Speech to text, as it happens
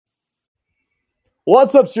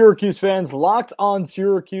What's up, Syracuse fans? Locked on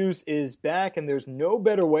Syracuse is back, and there's no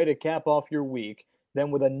better way to cap off your week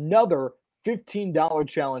than with another $15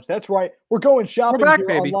 challenge. That's right, we're going We're shopping back,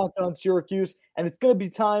 here on baby. Locked on Syracuse, and it's going to be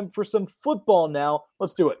time for some football now.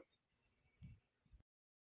 Let's do it.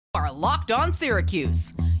 Are Locked on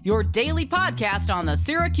Syracuse, your daily podcast on the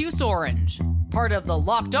Syracuse Orange, part of the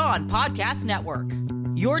Locked On Podcast Network.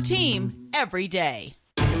 Your team every day.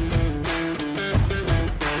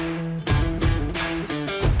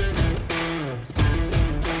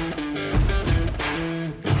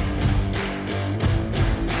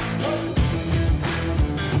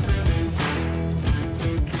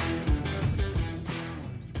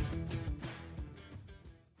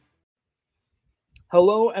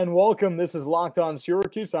 Hello and welcome. This is Locked on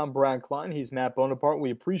Syracuse. I'm Brad Klein. He's Matt Bonaparte.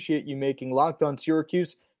 We appreciate you making Locked on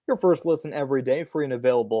Syracuse your first listen every day, free and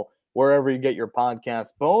available wherever you get your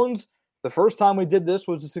podcast. Bones, the first time we did this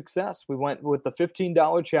was a success. We went with the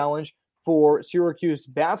 $15 challenge for Syracuse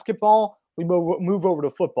basketball. We move over to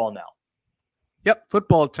football now. Yep,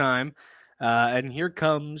 football time. And here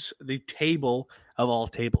comes the table of all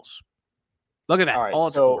tables. Look at that. All right, all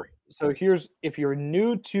its glory. So here's, if you're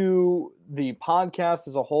new to the podcast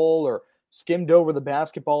as a whole or skimmed over the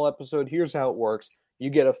basketball episode, here's how it works. You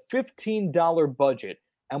get a $15 budget,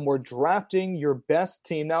 and we're drafting your best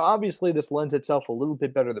team. Now, obviously, this lends itself a little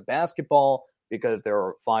bit better to basketball because there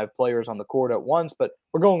are 5 players on the court at once, but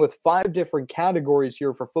we're going with 5 different categories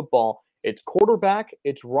here for football. It's quarterback,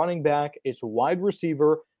 it's running back, it's wide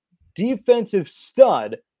receiver, defensive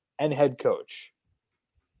stud, and head coach.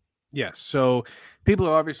 Yes, so people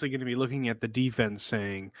are obviously going to be looking at the defense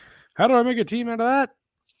saying, how do I make a team out of that?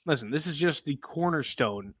 Listen, this is just the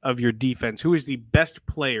cornerstone of your defense. Who is the best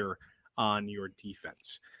player on your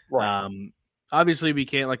defense? Right. Obviously, we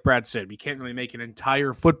can't, like Brad said, we can't really make an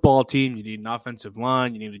entire football team. You need an offensive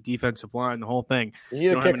line. You need a defensive line, the whole thing.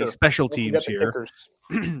 You don't have any special teams here.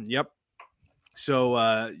 Yep.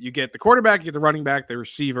 So you get the quarterback, you get the running back, the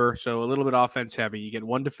receiver. So a little bit offense heavy. You get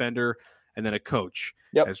one defender and then a coach.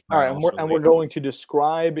 Yep. All right, and we're going to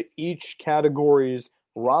describe each category's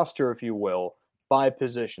roster, if you will, by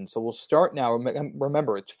position. So we'll start now.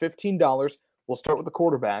 Remember, it's $15. We'll start with the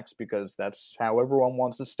quarterbacks because that's how everyone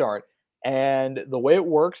wants to start. And the way it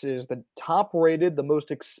works is the top-rated, the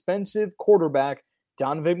most expensive quarterback,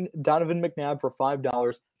 Donovan McNabb for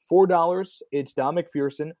 $5. $4, it's Don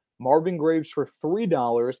McPherson. Marvin Graves for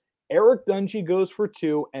 $3. Eric Dungey goes for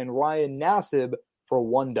 $2, and Ryan Nassib for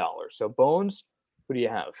 $1. So, Bones, who do you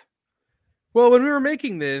have? Well, when we were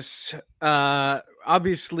making this,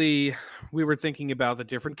 obviously we were thinking about the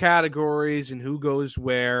different categories and who goes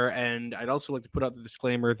where. And I'd also like to put out the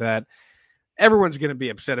disclaimer that everyone's going to be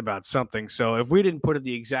upset about something. So if we didn't put it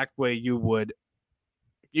the exact way you would,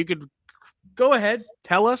 you could go ahead,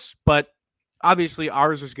 tell us. But obviously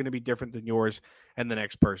ours is going to be different than yours and the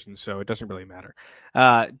next person. So it doesn't really matter.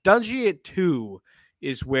 Dungey at 2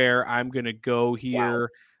 is where I'm going to go here.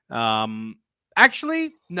 Wow.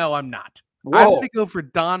 Actually, no, I'm not. Whoa. I'm going to go for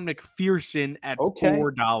Don McPherson at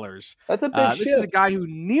 $4. That's a big shift. This is a guy who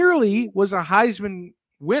nearly was a Heisman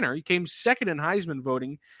winner. He came second in Heisman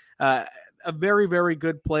voting. A very, very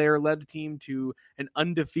good player, led the team to an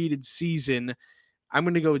undefeated season. I'm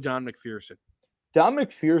going to go with Don McPherson. Don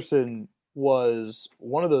McPherson was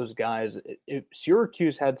one of those guys.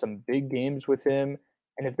 Syracuse had some big games with him,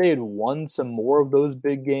 and if they had won some more of those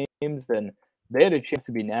big games, then they had a chance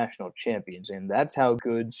to be national champions, and that's how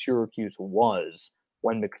good Syracuse was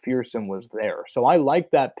when McPherson was there. So I like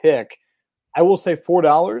that pick. I will say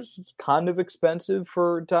 $4. It's kind of expensive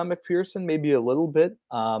for Don McPherson, maybe a little bit.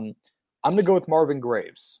 I'm going to go with Marvin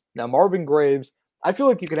Graves. Now, Marvin Graves, I feel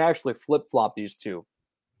like you can actually flip-flop these two.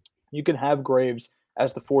 You can have Graves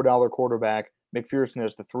as the $4 quarterback, McPherson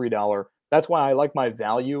as the $3. That's why I like my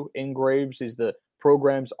value in Graves. He's the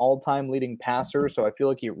program's all-time leading passer, so I feel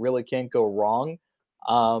like he really can't go wrong.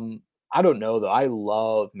 I don't know, though. I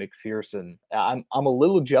love McPherson. I'm a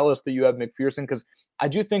little jealous that you have McPherson because I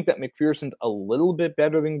do think that McPherson's a little bit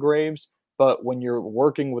better than Graves, but when you're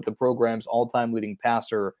working with the program's all-time leading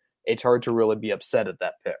passer, it's hard to really be upset at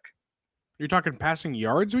that pick. You're talking passing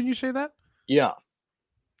yards when you say that? Yeah.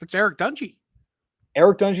 That's Eric Dungey.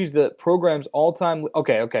 Eric Dungey's the program's all-time.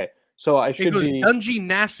 Okay. So I should be Dungey,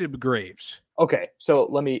 Nassib, Graves. Okay, so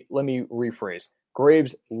let me rephrase.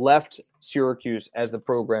 Graves left Syracuse as the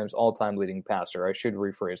program's all-time leading passer. I should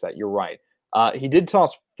rephrase that. You're right. He did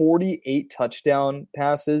toss 48 touchdown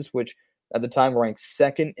passes, which at the time ranked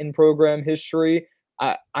second in program history.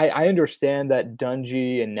 I understand that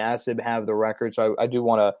Dungey and Nassib have the record, so I do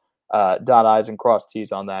want to dot I's and cross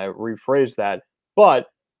T's on that. I rephrase that. But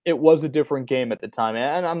it was a different game at the time.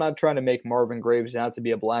 And I'm not trying to make Marvin Graves out to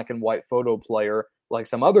be a black and white photo player like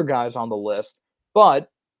some other guys on the list, but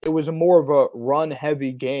it was a more of a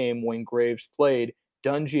run-heavy game when Graves played.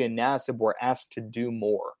 Dungy and Nassib were asked to do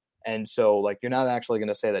more. And so, like, you're not actually going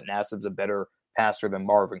to say that Nassib's a better passer than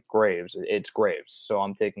Marvin Graves. It's Graves. So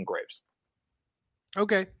I'm taking Graves.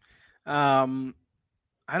 Okay. I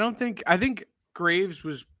think Graves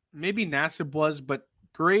was, maybe Nassib was, but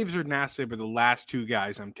Graves or Nassib are the last two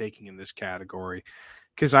guys I'm taking in this category.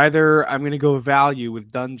 Because either I'm going to go value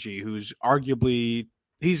with Dungy, who's arguably,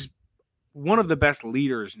 he's one of the best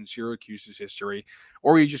leaders in Syracuse's history,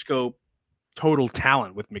 or you just go total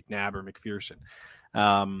talent with McNabb or McPherson.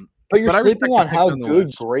 But you're sleeping on how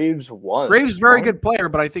good Graves was. Graves is a very good player,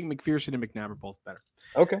 but I think McPherson and McNabb are both better.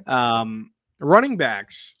 Okay. Running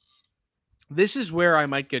backs, this is where I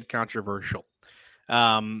might get controversial.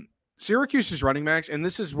 Syracuse's running backs, and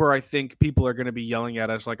this is where I think people are going to be yelling at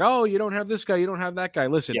us like, oh, you don't have this guy, you don't have that guy.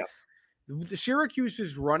 Listen, the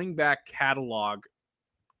Syracuse's running back catalog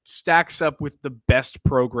stacks up with the best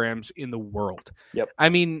programs in the world. Yep. I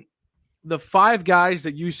mean, the five guys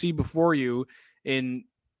that you see before you in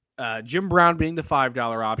Jim Brown being the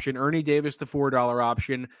 $5 option, Ernie Davis the $4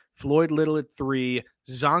 option, Floyd Little at 3,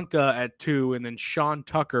 Zonka at 2, and then Sean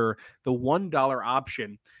Tucker the $1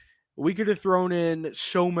 option. We could have thrown in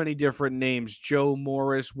so many different names: Joe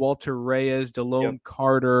Morris, Walter Reyes, Delone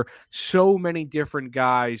Carter. So many different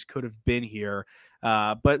guys could have been here,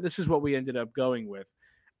 but this is what we ended up going with.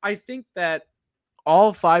 I think that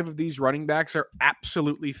all five of these running backs are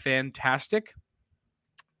absolutely fantastic,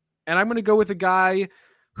 and I'm going to go with a guy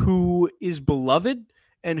who is beloved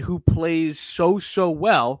and who plays so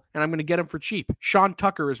well, and I'm going to get him for cheap. Sean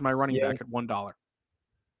Tucker is my running back at $1.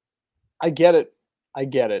 I get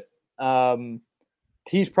it.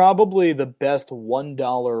 He's probably the best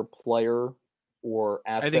 $1 player or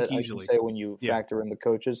asset, I should say, when you factor in the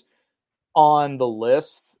coaches on the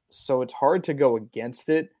list. So it's hard to go against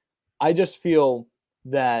it. I just feel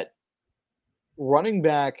that running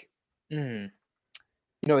back,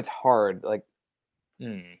 it's hard. Like,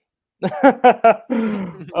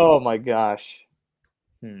 oh my gosh.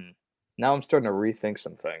 Now I'm starting to rethink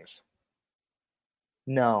some things.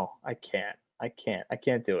 No, I can't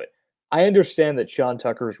do it. I understand that Sean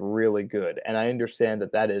Tucker is really good, and I understand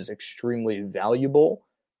that is extremely valuable,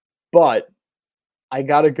 but I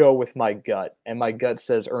got to go with my gut, and my gut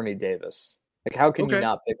says Ernie Davis. Like, how can you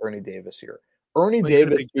not pick Ernie Davis here? Ernie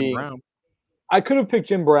Davis being – I could have picked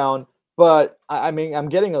Jim Brown, but, I mean, I'm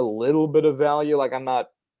getting a little bit of value. Like, I'm not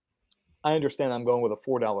 – I understand I'm going with a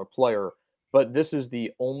 $4 player, but this is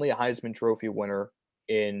the only Heisman Trophy winner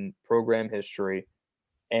in program history.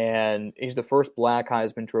 And he's the first black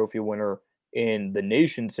Heisman Trophy winner in the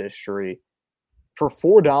nation's history. For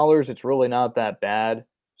 $4, it's really not that bad.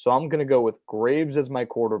 So I'm going to go with Graves as my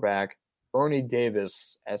quarterback, Ernie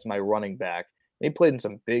Davis as my running back. And he played in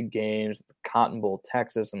some big games, Cotton Bowl,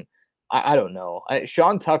 Texas, and I don't know.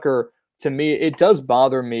 Sean Tucker, to me, it does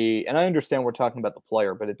bother me, and I understand we're talking about the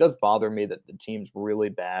player, but it does bother me that the team's really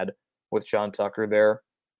bad with Sean Tucker there.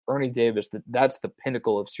 Ernie Davis, that's the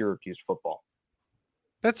pinnacle of Syracuse football.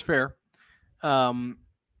 That's fair.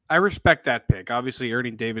 I respect that pick. Obviously,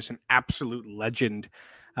 Ernie Davis, an absolute legend,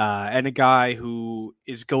 and a guy who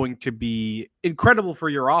is going to be incredible for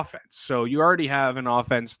your offense. So you already have an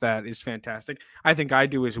offense that is fantastic. I think I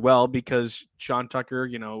do as well, because Sean Tucker,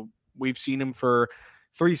 we've seen him for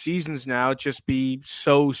 3 seasons now just be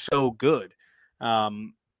so good.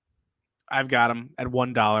 I've got him at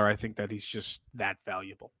 $1. I think that he's just that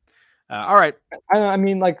valuable. All right. I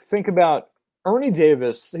mean, like, think about Ernie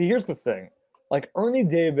Davis. Here's the thing. Like, Ernie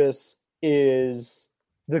Davis is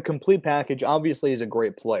the complete package. Obviously, he's a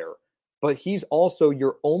great player, but he's also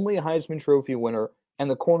your only Heisman Trophy winner and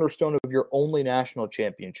the cornerstone of your only national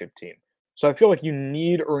championship team. So I feel like you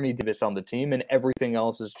need Ernie Davis on the team, and everything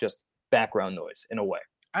else is just background noise in a way.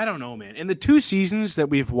 I don't know, man. In the 2 seasons that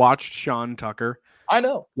we've watched Sean Tucker, I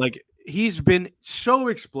know. Like, he's been so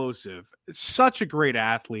explosive, such a great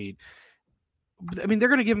athlete. I mean, they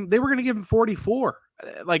were going to give him 44.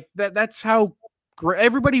 Like, that's how great.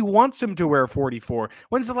 Everybody wants him to wear 44.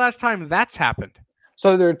 When's the last time that's happened?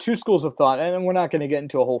 So there are 2 schools of thought, and we're not going to get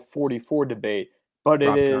into a whole 44 debate, but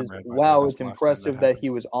it's impressive that he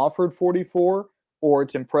was offered 44, or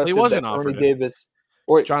it's impressive that Ernie Davis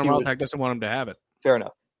or John Wildhack doesn't want him to have it. Fair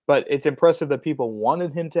enough. But it's impressive that people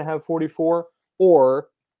wanted him to have 44, or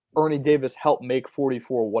Ernie Davis helped make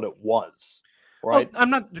 44 what it was, right? I'm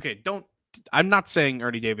not – okay, don't I'm not saying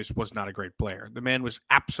Ernie Davis was not a great player. The man was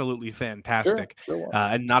absolutely fantastic, Sure was.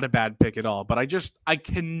 and not a bad pick at all. But I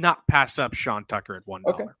cannot pass up Sean Tucker at $1.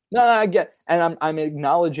 Okay. No, I get, and I'm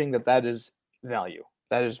acknowledging that is value.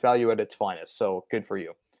 That is value at its finest. So good for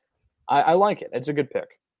you. I like it. It's a good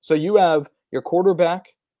pick. So you have your quarterback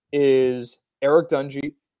is Eric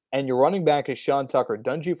Dungy, and your running back is Sean Tucker.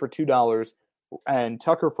 Dungy for $2 and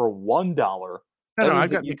Tucker for $1. No, I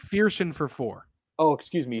got McPherson for $4. Oh,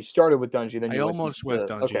 excuse me. You started with Dungy, then I you almost went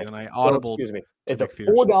Dungy, okay. and I audibled. So, excuse me. It's McPherson.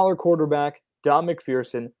 a $4 quarterback, Don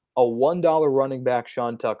McPherson, a $1 running back,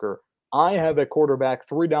 Sean Tucker. I have a quarterback,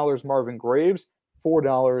 $3 Marvin Graves,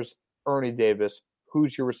 $4 Ernie Davis.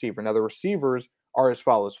 Who's your receiver? Now, the receivers are as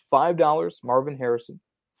follows. $5 Marvin Harrison,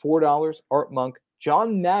 $4 Art Monk,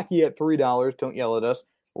 John Mackey at $3, don't yell at us,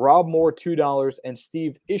 Rob Moore $2, and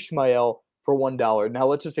Steve Ishmael for $1. Now,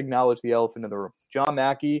 let's just acknowledge the elephant in the room. John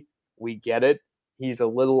Mackey, we get it. He's a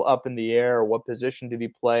little up in the air. What position did he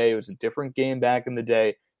play? It was a different game back in the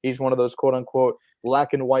day. He's one of those quote-unquote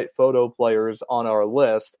black and white photo players on our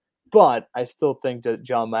list. But I still think that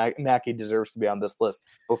John Mackey deserves to be on this list.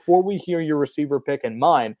 Before we hear your receiver pick and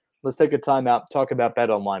mine, let's take a time out and talk about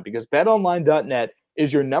BetOnline, because BetOnline.net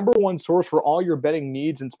is your number one source for all your betting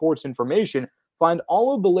needs and sports information. Find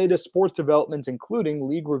all of the latest sports developments, including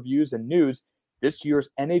league reviews and news, this year's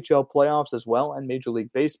NHL playoffs as well, and Major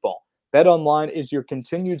League Baseball. BetOnline is your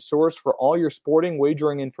continued source for all your sporting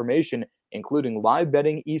wagering information, including live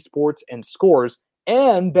betting, esports, and scores.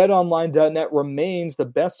 And BetOnline.net remains the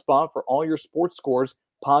best spot for all your sports scores,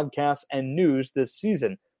 podcasts, and news this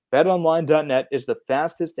season. BetOnline.net is the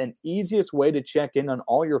fastest and easiest way to check in on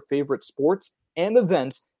all your favorite sports and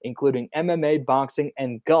events, including MMA, boxing,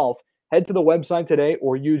 and golf. Head to the website today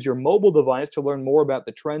or use your mobile device to learn more about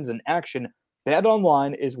the trends in action.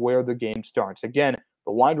 BetOnline is where the game starts. Again,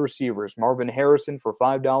 the wide receivers, Marvin Harrison for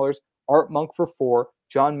 $5, Art Monk for $4,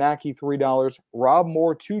 John Mackey $3, Rob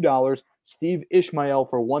Moore $2, Steve Ishmael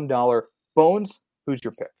for $1. Bones, who's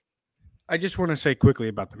your pick? I just want to say quickly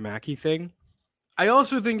about the Mackey thing. I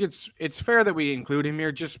also think it's fair that we include him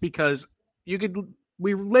here just because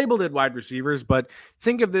we labeled it wide receivers, but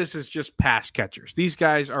think of this as just pass catchers. These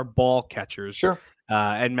guys are ball catchers. Sure.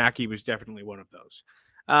 And Mackey was definitely one of those.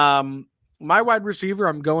 My wide receiver,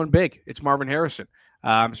 I'm going big. It's Marvin Harrison.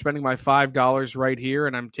 I'm spending my $5 right here,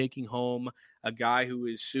 and I'm taking home a guy who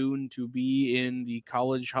is soon to be in the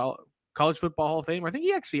College Football Hall of Fame. I think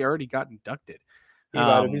he actually already got inducted.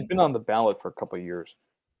 He's been on the ballot for a couple of years.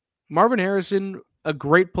 Marvin Harrison, a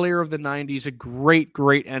great player of the 90s, a great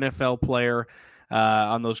NFL player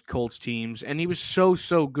on those Colts teams. And he was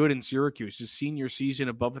so good in Syracuse. His senior season,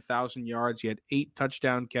 above 1,000 yards. He had 8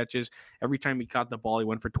 touchdown catches. Every time he caught the ball, he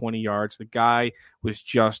went for 20 yards. The guy was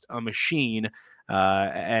just a machine.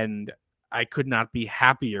 And I could not be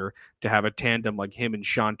happier to have a tandem like him and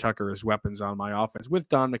Sean Tucker as weapons on my offense with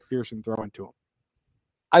Don McPherson throwing to him.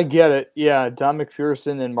 I get it. Yeah, Don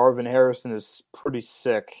McPherson and Marvin Harrison is pretty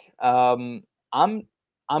sick. I'm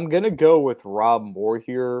gonna go with Rob Moore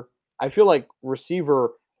here. I feel like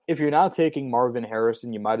receiver, if you're not taking Marvin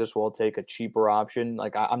Harrison, you might as well take a cheaper option.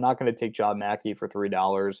 Like I'm not gonna take John Mackey for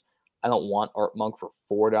 $3. I don't want Art Monk for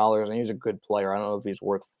 $4. And he's a good player. I don't know if he's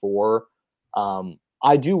worth $4.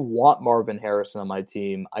 I do want Marvin Harrison on my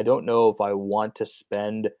team. I don't know if I want to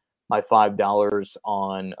spend my $5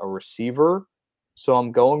 on a receiver. So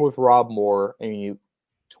I'm going with Rob Moore.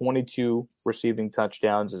 22 receiving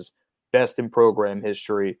touchdowns is best in program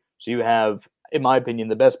history. So you have, in my opinion,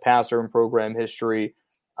 the best passer in program history.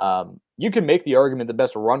 You can make the argument the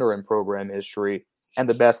best runner in program history and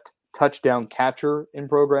the best touchdown catcher in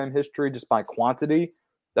program history just by quantity.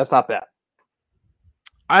 That's not bad.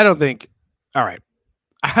 I don't think. All right.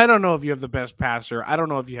 I don't know if you have the best passer. I don't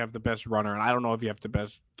know if you have the best runner. And I don't know if you have the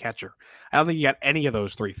best catcher. I don't think you got any of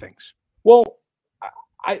those 3 things. Well,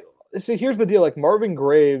 so here's the deal. Like Marvin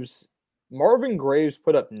Graves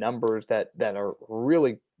put up numbers that are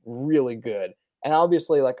really, really good. And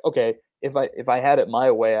obviously, like, okay, if I had it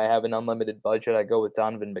my way, I have an unlimited budget, I go with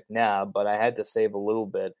Donovan McNabb, but I had to save a little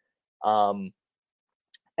bit. And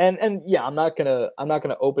yeah, I'm not gonna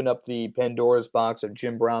open up the Pandora's box of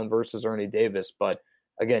Jim Brown versus Ernie Davis, but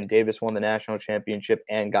again, Davis won the national championship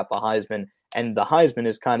and got the Heisman, and the Heisman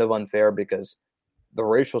is kind of unfair because the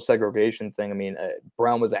racial segregation thing. I mean,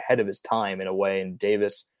 Brown was ahead of his time in a way, and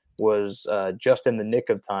Davis was just in the nick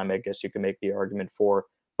of time, I guess you can make the argument for.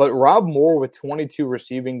 But Rob Moore with 22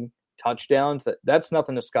 receiving touchdowns, that's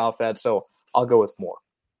nothing to scoff at, so I'll go with Moore.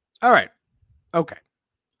 All right. Okay.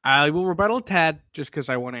 I will rebuttal a tad just because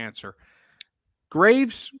I want to answer.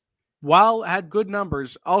 Graves, while had good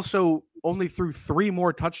numbers, also only threw 3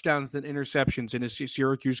 more touchdowns than interceptions in his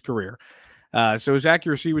Syracuse career. So his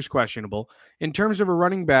accuracy was questionable. In terms of a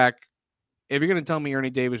running back, if you're going to tell me Ernie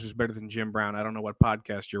Davis is better than Jim Brown, I don't know what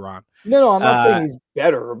podcast you're on. No, I'm not saying he's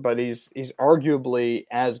better, but he's arguably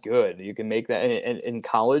as good. You can make that in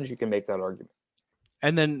college. You can make that argument.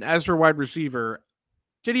 And then as for wide receiver,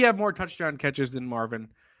 did he have more touchdown catches than Marvin?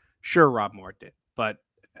 Sure, Rob Moore did, but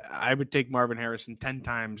I would take Marvin Harrison 10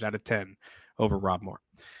 times out of 10 over Rob Moore.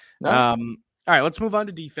 No. All right, let's move on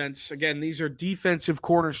to defense. Again, these are defensive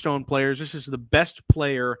cornerstone players. This is the best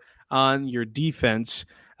player on your defense.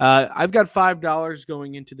 I've got $5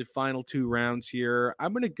 going into the final 2 rounds here.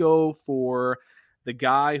 I'm going to go for the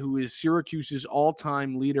guy who is Syracuse's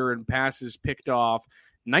all-time leader in passes picked off,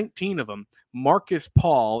 19 of them. Marcus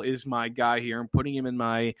Paul is my guy here. I'm putting him in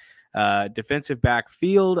my defensive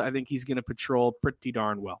backfield. I think he's going to patrol pretty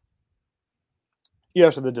darn well. Yeah,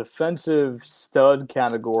 so the defensive stud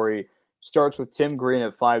category starts with Tim Green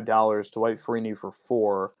at $5, Dwight Freeney for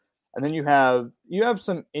 $4. And then you have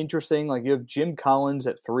some interesting, like you have Jim Collins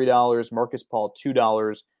at $3, Marcus Paul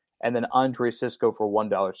 $2, and then Andre Cisco for $1.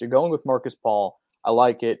 So you're going with Marcus Paul. I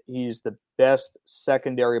like it. He's the best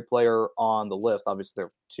secondary player on the list. Obviously, there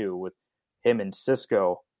are 2 with him and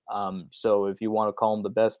Cisco. So if you want to call him the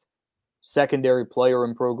best secondary player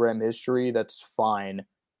in program history, that's fine.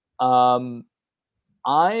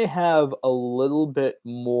 I have a little bit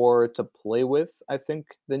more to play with, I think,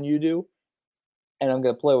 than you do. And I'm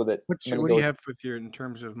going to play with it. What do you have with your in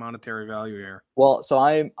terms of monetary value here? Well, so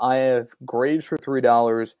I have Graves for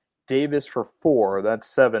 $3, Davis for $4. That's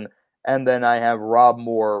 $7. And then I have Rob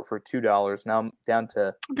Moore for $2. Now I'm down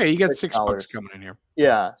to okay. You got $6 coming in here.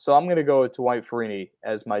 Yeah, so I'm going to go with Dwight Freeney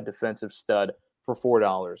as my defensive stud for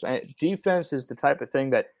 $4. And defense is the type of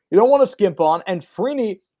thing that you don't want to skimp on. And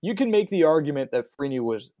Freeney, you can make the argument that Freeney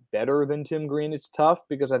was better than Tim Green. It's tough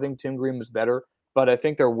because I think Tim Green was better. But I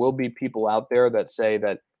think there will be people out there that say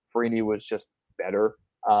that Freeney was just better.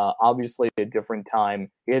 Obviously, a different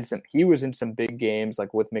time. He was in some big games,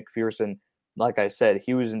 like with McPherson. Like I said,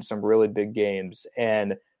 he was in some really big games.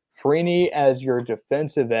 And Freeney as your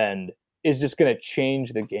defensive end is just going to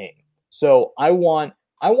change the game. So I want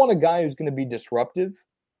a guy who's going to be disruptive,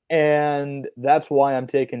 and that's why I'm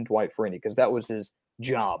taking Dwight Freeney, because that was his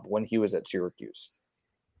job when he was at Syracuse.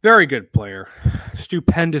 Very good player.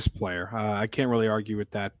 Stupendous player. I can't really argue with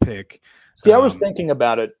that pick. See, I was thinking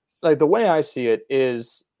about it. Like, the way I see it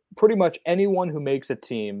is pretty much anyone who makes a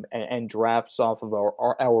team and drafts off of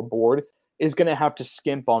our board is going to have to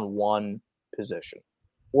skimp on one position,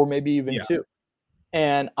 or maybe even 2.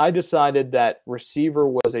 And I decided that receiver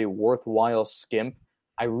was a worthwhile skimp.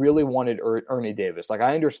 I really wanted Ernie Davis. Like,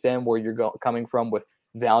 I understand where you're coming from with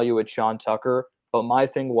value at Sean Tucker, but my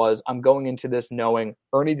thing was I'm going into this knowing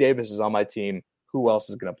Ernie Davis is on my team. Who else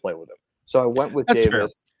is going to play with him? So I went with Davis. Fair.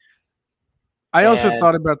 I also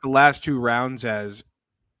thought about the last 2 rounds as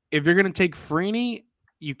if you're going to take Freeney,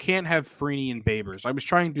 you can't have Freeney and Babers. I was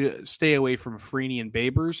trying to stay away from Freeney and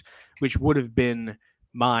Babers, which would have been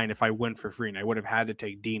mine if I went for Freeney. I would have had to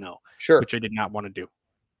take Dino, which I did not want to do.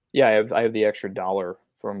 Yeah, I have the extra $1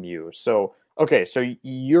 from you. So, okay, so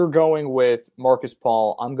you're going with Marcus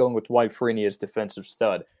Paul. I'm going with Dwight Freeney as defensive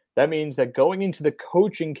stud. That means that going into the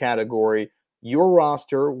coaching category, your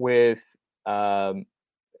roster with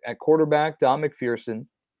at quarterback Don McPherson,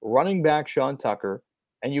 running back Sean Tucker,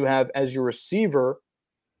 and you have as your receiver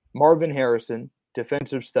Marvin Harrison,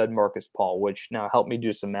 defensive stud Marcus Paul, which now help me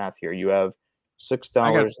do some math here. You have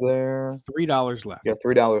 $6 there. $3 left. You got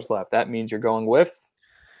 $3 left. That means you're going with?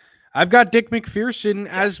 I've got Dick McPherson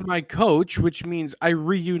as my coach, which means I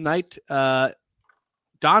reunite Don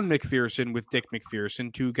McPherson with Dick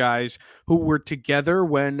McPherson, 2 guys who were together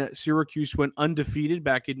when Syracuse went undefeated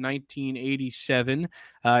back in 1987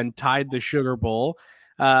 and tied the Sugar Bowl.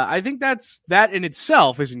 I think that in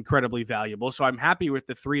itself is incredibly valuable. So I'm happy with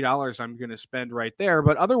the $3 I'm going to spend right there.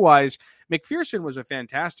 But otherwise, McPherson was a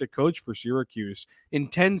fantastic coach for Syracuse. In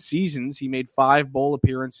 10 seasons, he made 5 bowl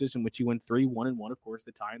appearances in which he went 3-1-1, of course,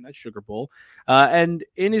 the tie in that Sugar Bowl. And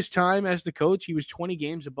in his time as the coach, he was 20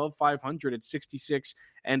 games above 500 at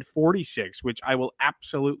 66-46, which I will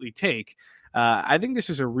absolutely take. I think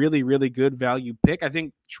this is a really, really good value pick. I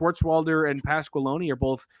think Schwartzwalder and Pasqualoni are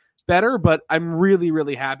both better, but I'm really,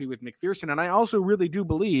 really happy with McPherson. And I also really do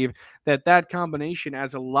believe that combination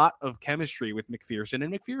adds a lot of chemistry with McPherson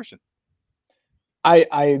and McPherson.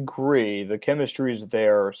 I agree. The chemistry is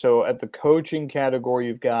there. So at the coaching category,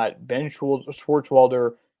 you've got Ben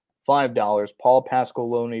Schwartzwalder, $5, Paul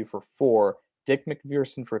Pasqualoni for $4, Dick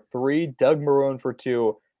McPherson for $3, Doug Marrone for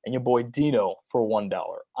 $2, and your boy Dino for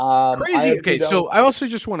 $1. Crazy. Okay, so I also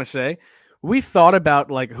just want to say, we thought about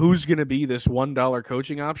like who's going to be this $1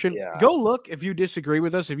 coaching option. Yeah. Go look if you disagree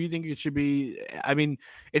with us. If you think it should be, I mean,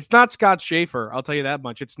 it's not Scott Schaefer. I'll tell you that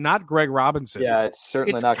much. It's not Greg Robinson. Yeah, it's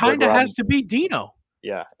certainly It not. kind of has to be Dino.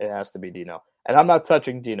 Yeah, it has to be Dino. And I'm not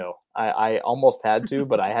touching Dino. I almost had to,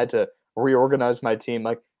 but I had to reorganize my team.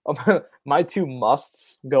 Like my two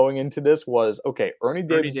musts going into this was okay. Ernie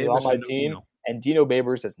Davis is on my team, and Dino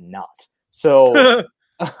Babers is not. So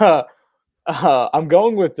I'm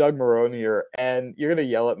going with Doug Marrone here, and you're gonna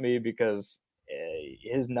yell at me because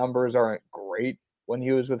his numbers aren't great when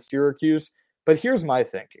he was with Syracuse. But here's my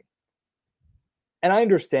thinking, and I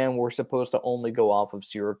understand we're supposed to only go off of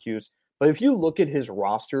Syracuse, but if you look at his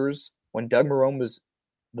rosters when Doug Marrone was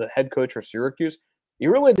the head coach for Syracuse, he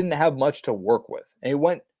really didn't have much to work with, and he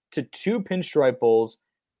went to 2 Pinstripe Bowls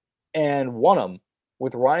and won them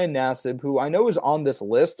with Ryan Nassib, who I know is on this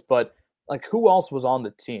list, but like who else was on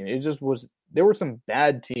the team? It just was, there were some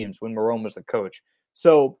bad teams when Marrone was the coach.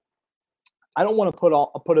 So I don't want to put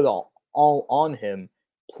it all on him.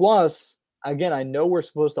 Plus, again, I know we're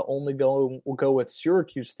supposed to only go with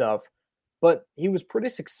Syracuse stuff, but he was pretty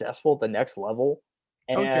successful at the next level.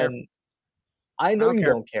 And I know you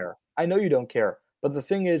don't care. I know you don't care. But the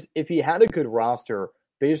thing is, if he had a good roster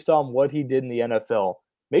based on what he did in the NFL,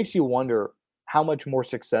 makes you wonder how much more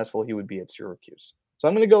successful he would be at Syracuse. So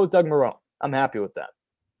I'm going to go with Doug Marrone. I'm happy with that.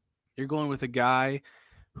 You're going with a guy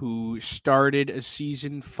who started a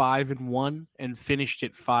season 5-1 and finished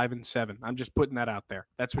it 5-7. I'm just putting that out there.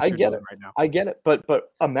 That's what you're doing right now. I get it. But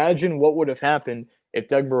imagine what would have happened if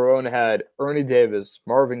Doug Marrone had Ernie Davis,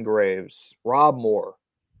 Marvin Graves, Rob Moore,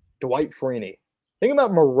 Dwight Freeney. Think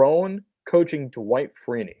about Marrone coaching Dwight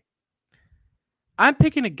Freeney. I'm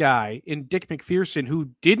picking a guy in Dick McPherson who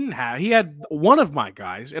he had one of my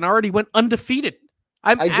guys and already went undefeated.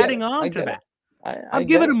 I'm adding on to that. I'm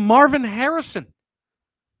giving him Marvin Harrison.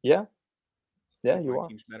 Yeah. Yeah, you are.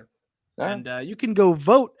 Team's better. And you can go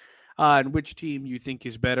vote on which team you think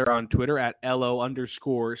is better on Twitter at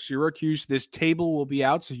LO_Syracuse. This table will be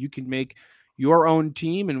out so you can make your own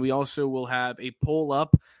team. And we also will have a poll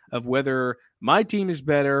up of whether my team is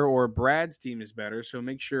better or Brad's team is better. So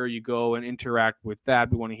make sure you go and interact with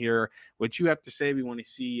that. We want to hear what you have to say. We want to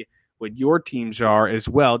see what your teams are as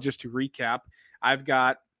well. Just to recap, I've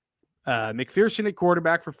got McPherson at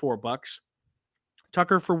quarterback for $4.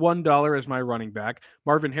 Tucker for $1 as my running back.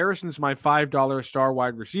 Marvin Harrison is my $5 star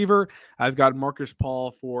wide receiver. I've got Marcus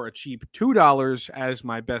Paul for a cheap $2 as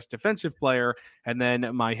my best defensive player. And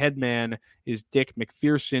then my head man is Dick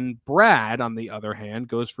McPherson. Brad, on the other hand,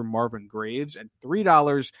 goes for Marvin Graves at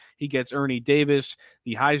 $3. He gets Ernie Davis,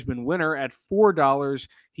 the Heisman winner, at $4.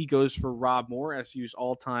 He goes for Rob Moore, SU's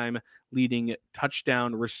all-time leading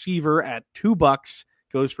touchdown receiver, at $2.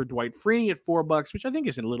 Goes for Dwight Freeney at $4, which I think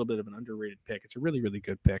is a little bit of an underrated pick. It's a really, really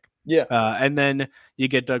good pick. Yeah. And then you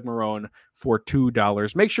get Doug Marrone for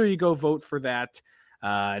 $2. Make sure you go vote for that.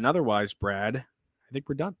 And otherwise, Brad, I think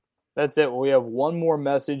we're done. That's it. We have one more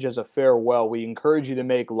message as a farewell. We encourage you to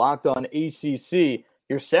make Locked On ACC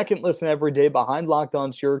your second listen every day behind Locked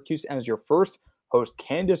On Syracuse, and as your first, host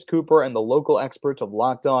Candace Cooper and the local experts of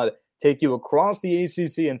Locked On take you across the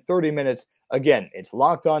ACC in 30 minutes. Again, it's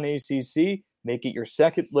Locked On ACC. Make it your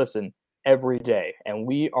second listen every day. And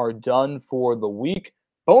we are done for the week.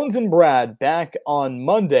 Bones and Brad back on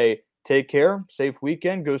Monday. Take care. Safe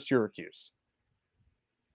weekend. Go Syracuse.